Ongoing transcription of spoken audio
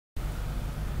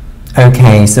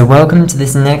Okay, so welcome to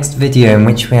this next video in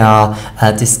which we are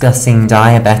discussing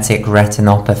diabetic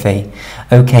retinopathy.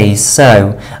 Okay,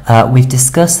 so we've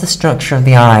discussed the structure of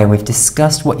the eye, we've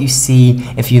discussed what you see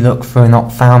if you look through an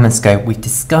ophthalmoscope, we've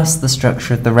discussed the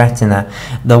structure of the retina.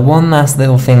 The one last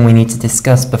little thing we need to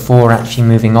discuss before actually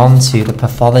moving on to the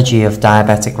pathology of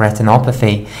diabetic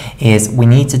retinopathy is we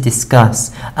need to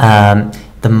discuss the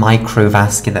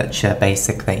microvasculature,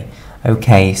 basically.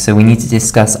 Okay, so we need to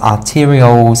discuss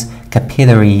arterioles,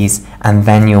 capillaries, and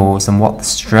venules and what the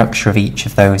structure of each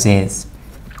of those is.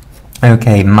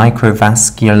 Okay,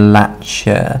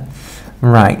 microvasculature.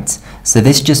 Right, so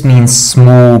this just means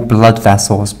small blood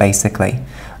vessels, basically.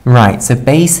 Right, so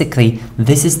basically,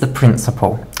 this is the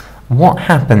principle. What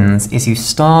happens is you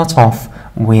start off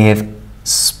with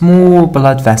small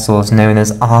blood vessels known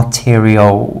as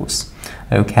arterioles.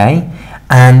 Okay,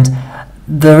 and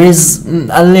there is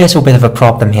a little bit of a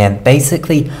problem here.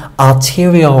 Basically,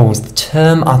 arterioles, the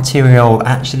term arteriole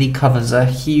actually covers a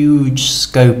huge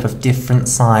scope of different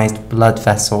sized blood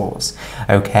vessels,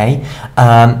 okay?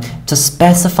 To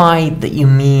specify that you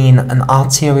mean an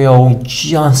arteriole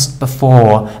just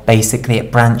before, basically,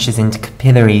 it branches into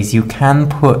capillaries, you can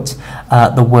put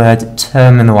the word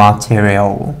terminal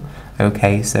arteriole,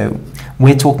 okay? So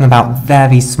we're talking about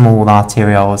very small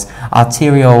arterioles,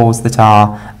 arterioles that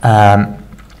are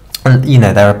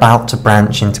they're about to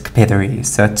branch into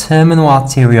capillaries. So a terminal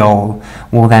arteriole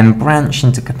will then branch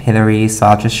into capillaries. So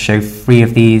I'll just show 3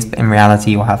 of these, but in reality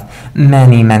you'll have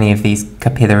many of these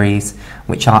capillaries,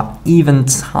 which are even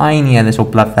tinier little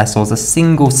blood vessels, a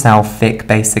single cell thick,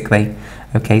 basically.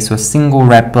 Okay, so a single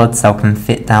red blood cell can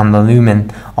fit down the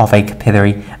lumen of a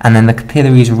capillary, and then the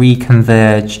capillaries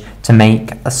reconverge to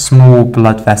make a small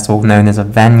blood vessel known as a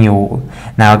venule.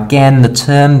 Now again, the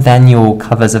term venule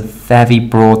covers a very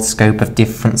broad scope of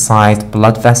different sized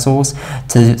blood vessels.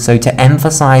 So to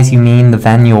emphasize you mean the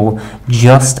venule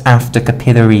just after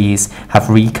capillaries have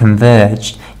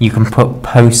reconverged, you can put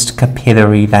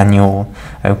post-capillary venule.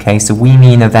 Okay, so we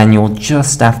mean a venule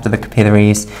just after the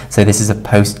capillaries, so this is a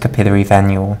post-capillary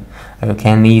venule. Okay,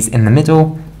 and these in the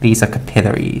middle, these are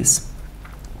capillaries.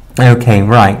 Okay,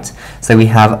 right, so we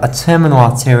have a terminal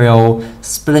arteriole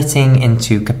splitting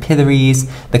into capillaries.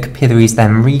 The capillaries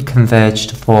then reconverge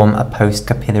to form a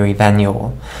post-capillary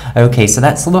venule. Okay, so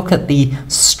let's look at the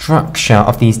structure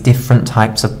of these different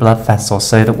types of blood vessels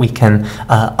so that we can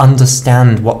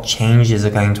understand what changes are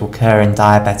going to occur in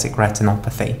diabetic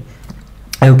retinopathy.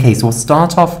 Okay, so we'll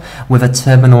start off with a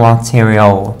terminal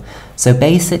arteriole. So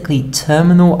basically,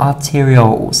 terminal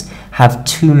arterioles have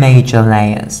 2 major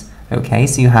layers. Okay,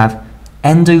 so you have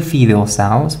endothelial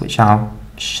cells, which I'll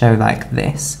show like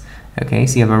this. Okay,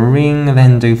 so you have a ring of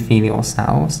endothelial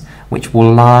cells, which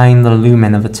will line the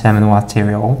lumen of a terminal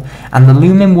arteriole. And the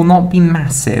lumen will not be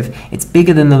massive. It's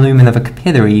bigger than the lumen of a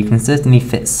capillary. You can certainly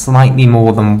fit slightly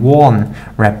more than 1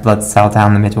 red blood cell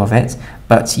down the middle of it,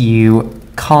 but you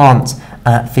can't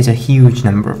fit a huge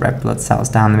number of red blood cells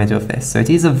down the middle of this. So it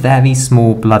is a very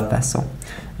small blood vessel.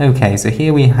 Okay, so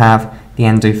here we have the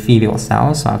endothelial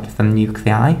cells, so I'll give them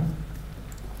nuclei.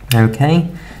 Okay,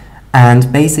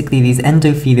 and basically these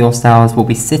endothelial cells will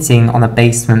be sitting on a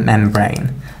basement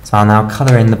membrane. So I'll now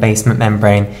colour in the basement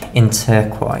membrane in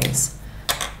turquoise.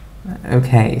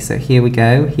 Okay, so here we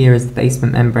go. Here is the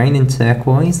basement membrane in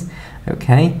turquoise.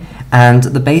 Okay, and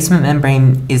the basement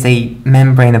membrane is a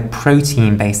membrane of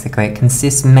protein, basically. It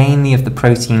consists mainly of the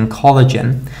protein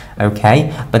collagen,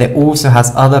 okay, but it also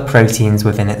has other proteins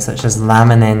within it, such as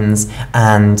laminins,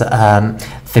 and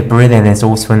fibrillin is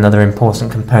also another important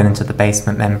component of the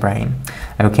basement membrane.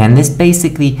 Okay, and this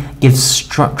basically gives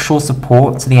structural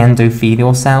support to the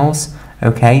endothelial cells.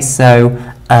 Okay, so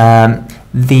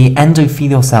the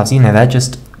endothelial cells, they're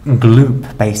just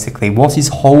gloop, basically. What is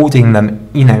holding them,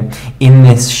 in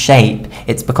this shape?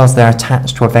 It's because they're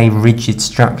attached to a very rigid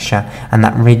structure, and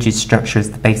that rigid structure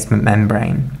is the basement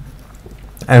membrane.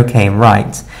 Okay,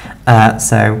 right.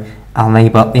 So I'll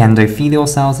label up the endothelial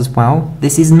cells as well.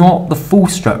 This is not the full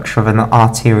structure of an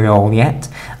arteriole yet.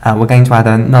 We're going to add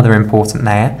another important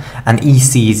layer, and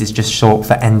ECs is just short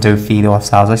for endothelial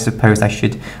cells. I suppose I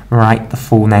should write the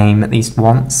full name at least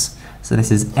once. So this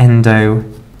is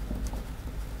endothelial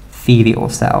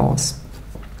cells.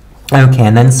 Okay,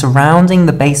 and then surrounding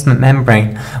the basement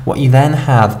membrane, what you then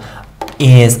have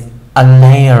is a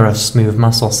layer of smooth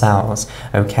muscle cells.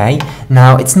 Okay,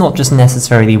 now it's not just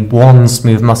necessarily one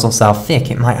smooth muscle cell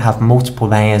thick, it might have multiple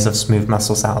layers of smooth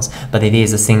muscle cells, but it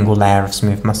is a single layer of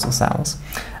smooth muscle cells.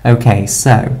 Okay,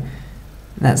 so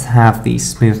let's have these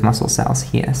smooth muscle cells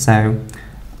here. So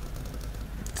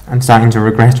I'm starting to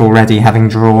regret already having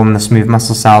drawn the smooth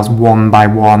muscle cells one by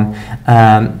one.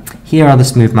 here are the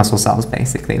smooth muscle cells,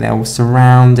 basically. They will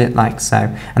surround it like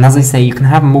so. And as I say, you can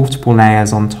have multiple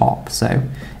layers on top, so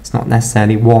it's not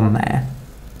necessarily one layer.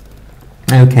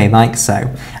 Okay, like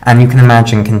so. And you can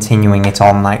imagine continuing it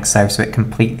on like so, so it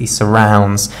completely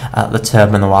surrounds the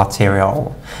terminal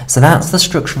arteriole. So that's the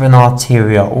structure of an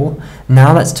arteriole.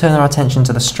 Now let's turn our attention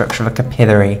to the structure of a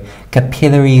capillary.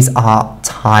 Capillaries are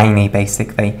tiny,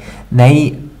 basically.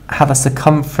 They have a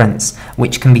circumference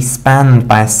which can be spanned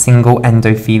by a single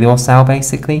endothelial cell,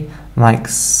 basically, like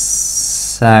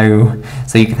so.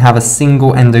 So you can have a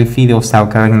single endothelial cell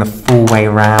going the full way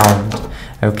round,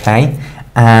 okay?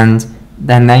 And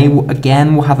then they,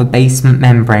 again, will have a basement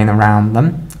membrane around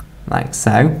them, like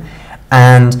so.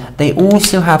 And they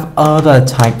also have other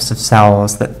types of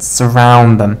cells that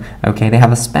surround them, okay? They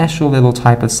have a special little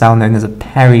type of cell known as a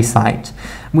pericyte,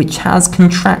 which has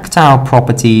contractile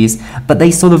properties, but they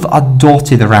sort of are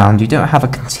dotted around. You don't have a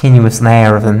continuous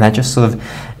layer of them. They're just sort of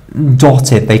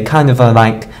dotted. They kind of are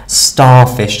like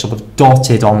starfish, sort of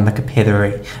dotted on the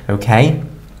capillary, okay?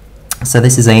 So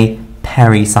this is a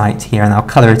pericyte here, and I'll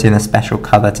colour it in a special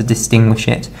colour to distinguish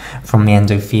it from the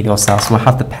endothelial cell. So we'll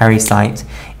have the pericyte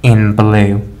in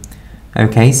blue.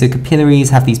 Okay, so capillaries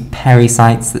have these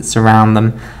pericytes that surround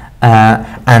them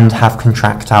and have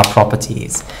contractile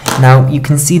properties. Now you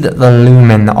can see that the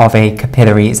lumen of a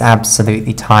capillary is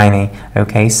absolutely tiny.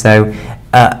 Okay, so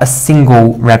a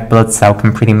single red blood cell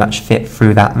can pretty much fit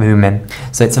through that lumen.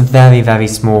 So it's a very, very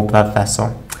small blood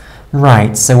vessel.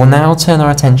 Right, so we'll now turn our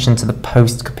attention to the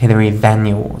post-capillary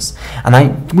venules. And I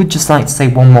would just like to say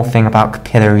one more thing about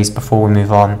capillaries before we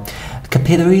move on.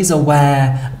 Capillaries are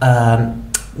where,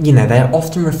 you know, they're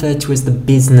often referred to as the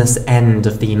business end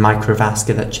of the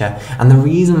microvasculature. And the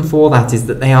reason for that is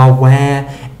that they are where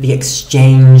the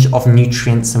exchange of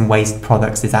nutrients and waste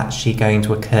products is actually going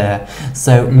to occur.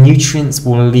 So nutrients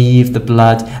will leave the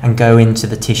blood and go into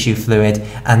the tissue fluid,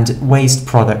 and waste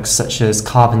products such as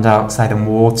carbon dioxide and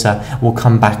water will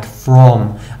come back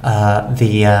from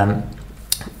the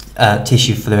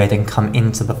tissue fluid and come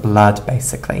into the blood,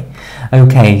 basically.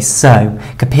 Okay, so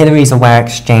capillaries are where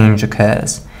exchange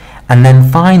occurs. And then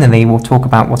finally, we'll talk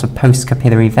about what a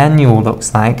post-capillary venule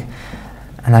looks like.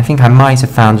 And I think I might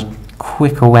have found a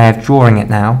quicker way of drawing it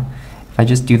now. If I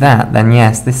just do that, then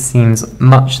yes, this seems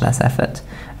much less effort.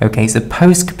 Okay, so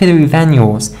post-capillary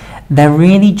venules, they're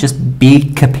really just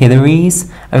big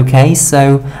capillaries. Okay,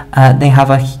 so they have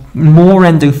more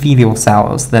endothelial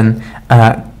cells than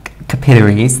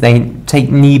capillaries. They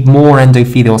need more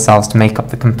endothelial cells to make up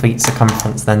the complete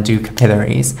circumference than do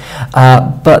capillaries.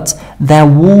 But their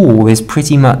wall is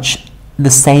pretty much the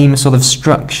same sort of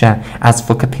structure as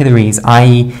for capillaries,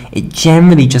 i.e. it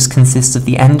generally just consists of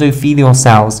the endothelial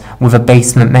cells with a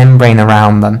basement membrane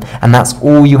around them, and that's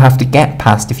all you have to get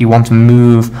past if you want to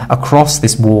move across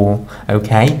this wall,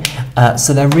 okay?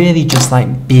 So they're really just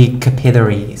like big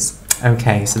capillaries.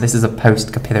 Okay, so this is a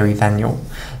post-capillary venule.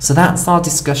 So that's our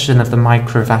discussion of the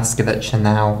microvasculature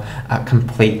now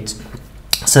complete.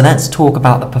 So let's talk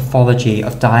about the pathology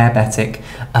of diabetic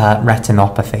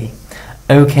retinopathy.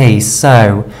 Okay,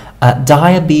 so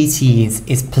diabetes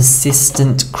is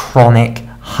persistent chronic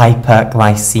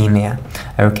hyperglycemia.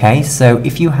 Okay, so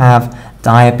if you have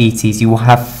diabetes, you will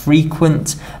have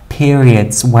frequent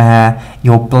periods where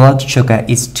your blood sugar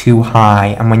is too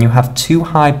high, and when you have too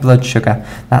high blood sugar,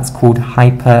 that's called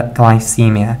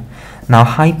hyperglycemia. Now,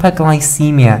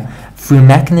 hyperglycemia, through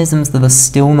mechanisms that are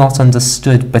still not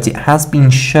understood, but it has been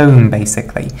shown,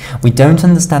 basically. We don't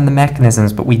understand the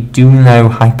mechanisms, but we do know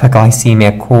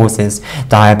hyperglycemia causes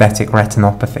diabetic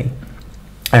retinopathy.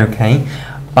 Okay,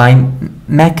 by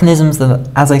mechanisms that,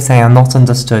 as I say, are not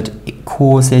understood, it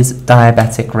causes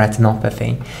diabetic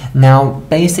retinopathy. Now,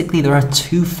 basically, there are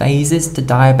two phases to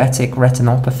diabetic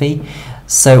retinopathy.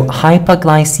 So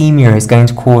hyperglycemia is going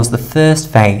to cause the first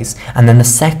phase, and then the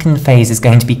second phase is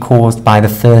going to be caused by the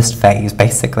first phase,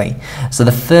 basically. So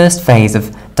the first phase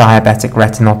of diabetic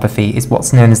retinopathy is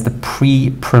what's known as the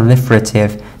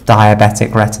pre-proliferative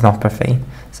diabetic retinopathy.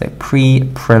 So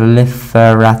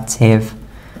pre-proliferative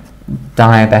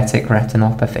diabetic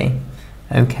retinopathy.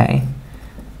 Okay.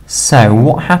 So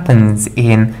what happens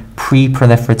in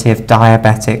pre-proliferative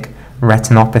diabetic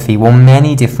retinopathy? Well,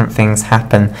 many different things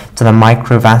happen to the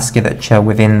microvasculature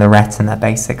within the retina,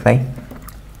 basically.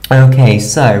 Okay,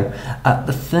 so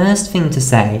the first thing to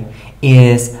say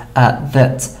is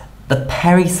that the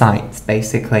pericytes,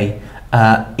 basically,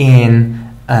 in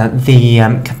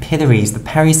the capillaries, the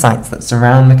pericytes that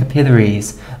surround the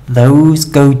capillaries, those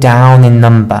go down in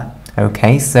number.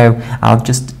 Okay, so I'll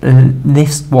just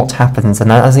list what happens, and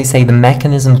as I say, the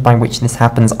mechanisms by which this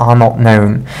happens are not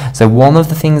known. So one of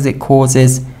the things it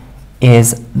causes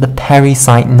is the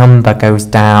pericyte number goes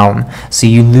down. So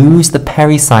you lose the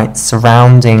pericytes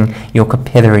surrounding your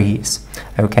capillaries.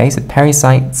 Okay, so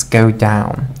pericytes go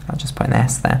down. I'll just put an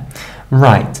S there.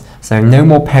 Right, so no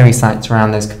more pericytes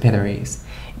around those capillaries.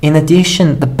 In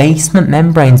addition, the basement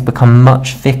membranes become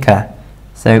much thicker.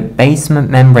 So basement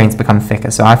membranes become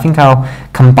thicker. So I think I'll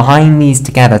combine these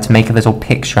together to make a little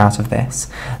picture out of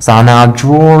this. So I'll now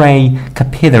draw a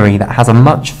capillary that has a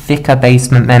much thicker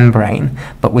basement membrane,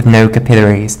 but with no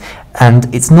capillaries. And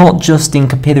it's not just in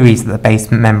capillaries that the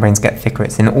basement membranes get thicker,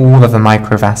 it's in all of the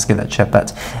microvasculature,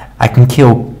 but I can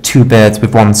kill two birds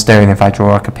with one stone if I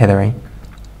draw a capillary.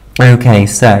 Okay,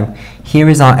 so here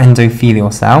is our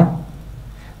endothelial cell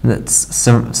that's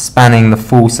spanning the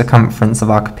full circumference of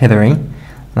our capillary.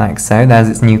 Like so, there's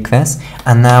its nucleus,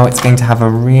 and now it's going to have a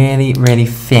really, really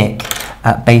thick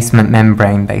basement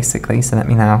membrane, basically. So let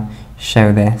me now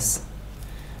show this.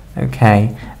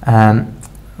 Okay,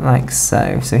 like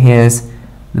so. So here's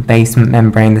the basement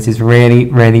membrane that is really,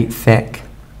 really thick.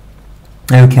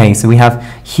 Okay, so we have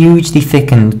hugely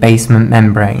thickened basement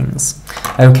membranes.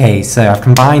 Okay, so I've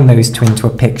combined those two into a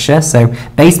picture. So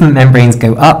basement membranes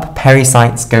go up,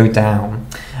 pericytes go down.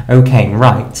 Okay,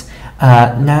 right.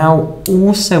 Now,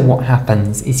 also what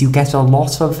happens is you get a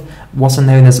lot of what are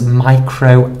known as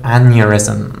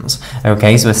microaneurysms.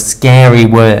 Okay, so a scary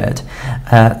word.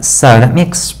 So let me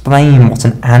explain what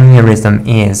an aneurysm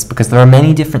is, because there are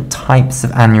many different types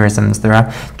of aneurysms. There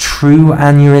are true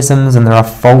aneurysms and there are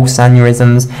false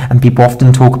aneurysms, and people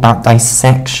often talk about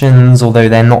dissections, although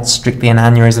they're not strictly an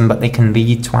aneurysm, but they can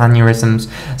lead to aneurysms.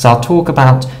 So I'll talk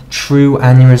about true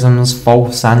aneurysms,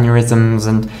 false aneurysms,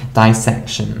 and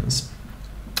dissections.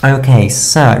 Okay,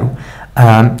 so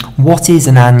what is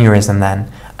an aneurysm then?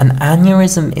 An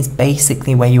aneurysm is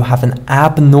basically where you have an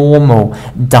abnormal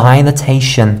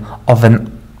dilatation of an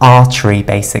artery,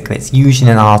 basically. It's usually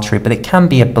an artery, but it can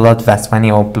be a blood vessel, any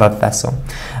old blood vessel.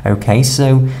 Okay,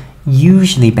 so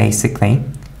usually, basically,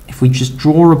 if we just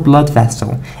draw a blood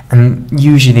vessel, and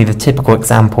usually the typical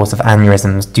examples of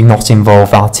aneurysms do not involve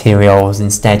arterioles,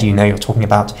 instead, you know, you're talking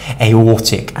about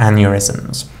aortic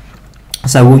aneurysms.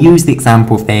 So we'll use the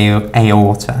example of the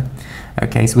aorta.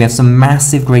 Okay, so we have some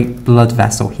massive great blood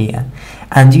vessel here,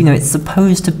 and you know it's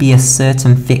supposed to be a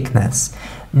certain thickness.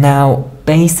 Now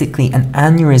basically an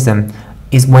aneurysm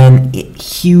is when it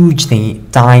hugely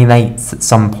dilates at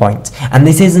some point, and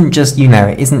this isn't just, you know,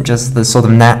 it isn't just the sort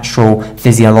of natural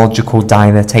physiological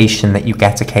dilatation that you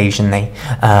get occasionally.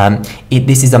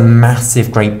 This is a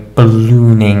massive great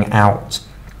ballooning out.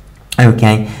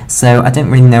 Okay, so I don't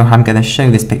really know how I'm going to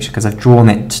show this picture because I've drawn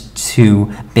it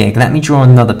too big. Let me draw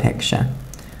another picture.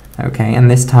 Okay, and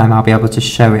this time I'll be able to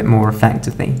show it more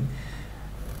effectively.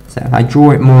 So if I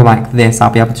draw it more like this,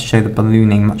 I'll be able to show the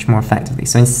ballooning much more effectively.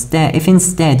 So if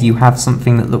instead you have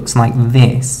something that looks like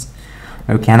this,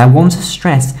 okay, and I want to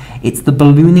stress it's the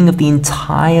ballooning of the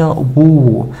entire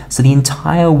wall. So the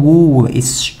entire wall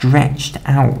is stretched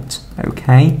out,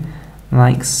 okay,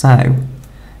 like so.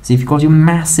 So if you've got your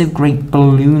massive great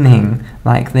ballooning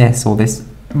like this, or this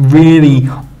really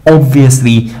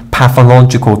obviously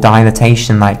pathological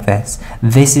dilatation like this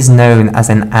is known as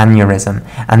an aneurysm.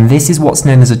 And this is what's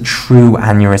known as a true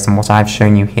aneurysm, what I've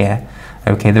shown you here.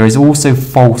 Okay, there is also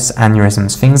false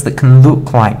aneurysms, things that can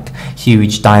look like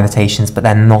huge dilatations, but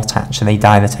they're not actually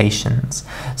dilatations.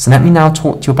 So let me now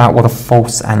talk to you about what a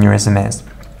false aneurysm is.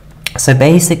 So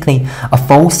basically, a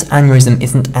false aneurysm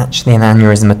isn't actually an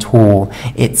aneurysm at all.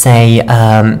 It's a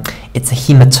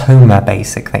hematoma,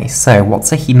 basically. So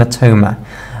what's a hematoma?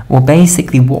 Well,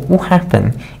 basically, what will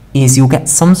happen is you'll get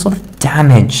some sort of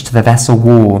damage to the vessel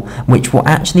wall, which will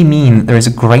actually mean that there is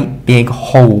a great big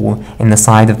hole in the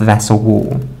side of the vessel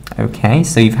wall. Okay,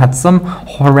 so you've had some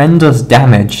horrendous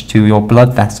damage to your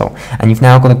blood vessel, and you've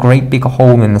now got a great big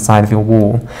hole in the side of your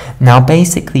wall. Now,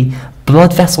 basically,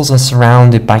 blood vessels are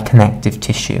surrounded by connective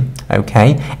tissue,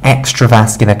 okay?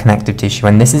 Extravascular connective tissue,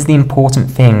 and this is the important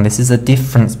thing. This is a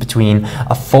difference between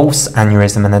a false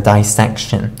aneurysm and a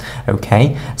dissection,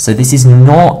 okay? So this is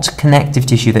not connective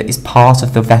tissue that is part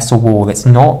of the vessel wall. It's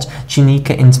not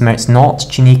tunica intima, it's not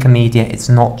tunica media, it's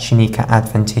not tunica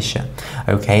adventitia,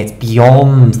 okay? It's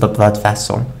beyond the blood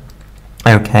vessel.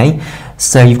 Okay,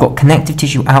 so you've got connective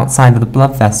tissue outside of the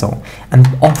blood vessel, and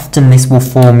often this will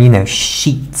form, you know,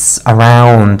 sheets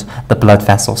around the blood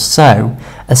vessel. So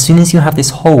as soon as you have this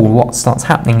hole, what starts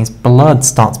happening is blood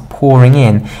starts pouring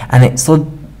in, and it sort of,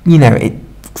 you know, it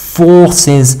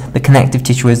forces the connective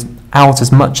tissue out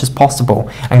as much as possible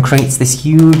and creates this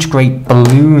huge great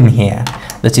balloon here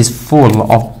that is full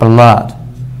of blood.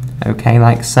 Okay,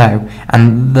 like so.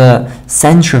 And the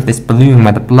center of this balloon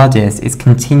where the blood is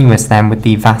continuous then with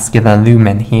the vascular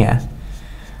lumen here.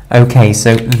 Okay,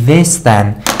 so this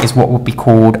then is what would be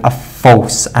called a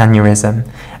false aneurysm.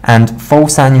 And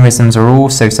false aneurysms are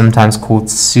also sometimes called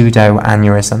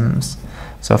pseudoaneurysms.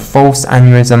 So a false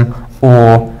aneurysm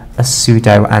or a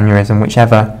pseudoaneurysm,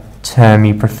 whichever term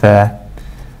you prefer.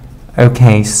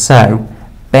 Okay, so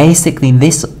basically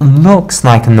this looks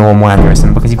like a normal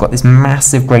aneurysm because you've got this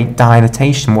massive great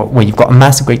dilatation where you've got a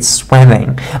massive great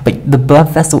swelling, but the blood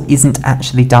vessel isn't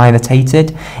actually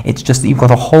dilated. It's just that you've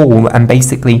got a hole, and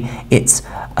basically it's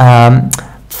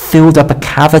filled up a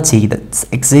cavity that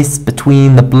exists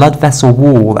between the blood vessel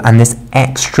wall and this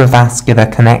extravascular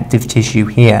connective tissue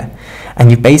here. And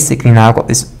you've basically now got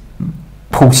this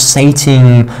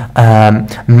pulsating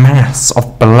mass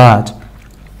of blood.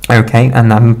 Okay,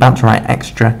 and I'm about to write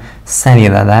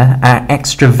extracellular there,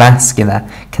 extravascular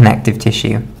connective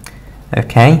tissue.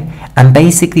 Okay, and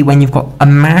basically when you've got a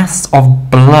mass of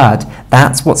blood,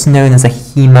 that's what's known as a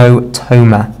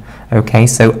hematoma. Okay,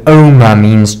 so oma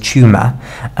means tumour,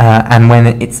 and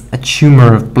when it's a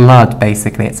tumour of blood,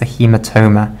 basically it's a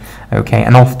hematoma. Okay,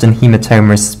 and often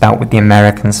hematoma is spelt with the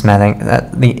American spelling,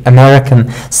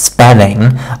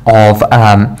 of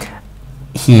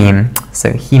heme,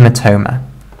 so hematoma.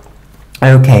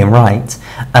 Okay, right.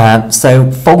 So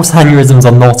false aneurysms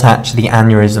are not actually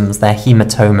aneurysms, they're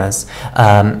hematomas.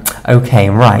 Okay,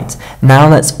 right. Now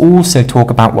let's also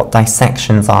talk about what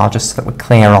dissections are, just so that we're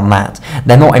clear on that.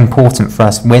 They're not important for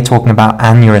us. We're talking about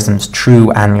aneurysms, true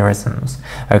aneurysms,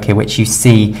 okay, which you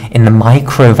see in the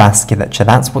microvasculature.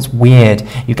 That's what's weird.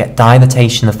 You get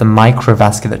dilatation of the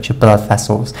microvasculature blood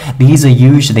vessels. These are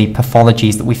usually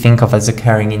pathologies that we think of as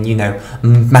occurring in, you know,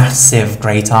 massive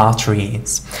great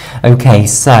arteries. Okay,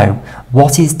 so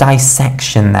what is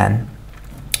dissection then?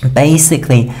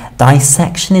 Basically,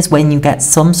 dissection is when you get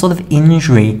some sort of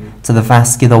injury to the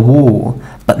vascular wall,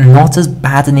 but not as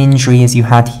bad an injury as you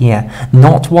had here,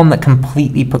 not one that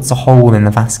completely puts a hole in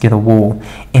the vascular wall.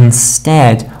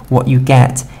 Instead, what you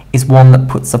get is one that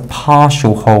puts a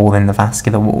partial hole in the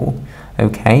vascular wall.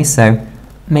 Okay, so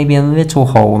maybe a little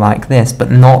hole like this,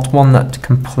 but not one that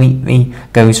completely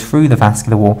goes through the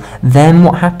vascular wall. Then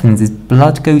what happens is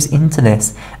blood goes into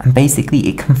this, and basically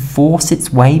it can force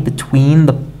its way between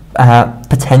the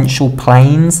potential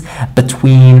planes,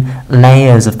 between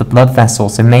layers of the blood vessel.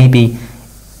 So maybe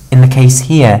in the case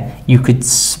here, you could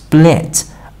split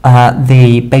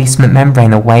the basement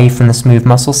membrane away from the smooth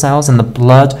muscle cells, and the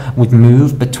blood would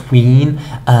move between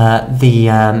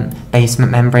the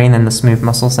basement membrane and the smooth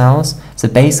muscle cells. So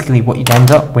basically what you'd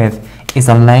end up with is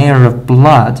a layer of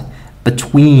blood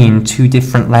between two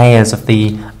different layers of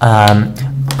the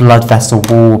blood vessel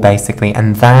wall, basically,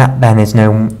 and that then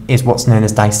is what's known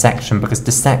as dissection, because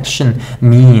dissection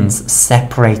means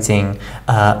separating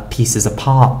pieces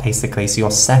apart, basically. So you're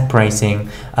separating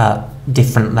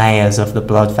different layers of the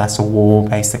blood vessel wall,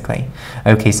 basically.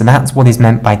 Okay, so that's what is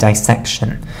meant by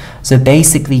dissection. So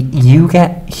basically, you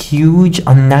get huge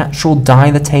unnatural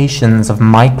dilatations of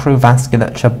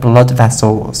microvasculature blood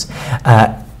vessels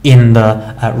in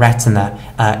the retina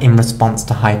in response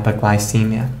to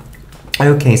hyperglycemia.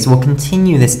 Okay, so we'll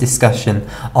continue this discussion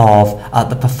of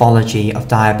the pathology of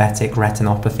diabetic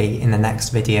retinopathy in the next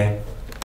video.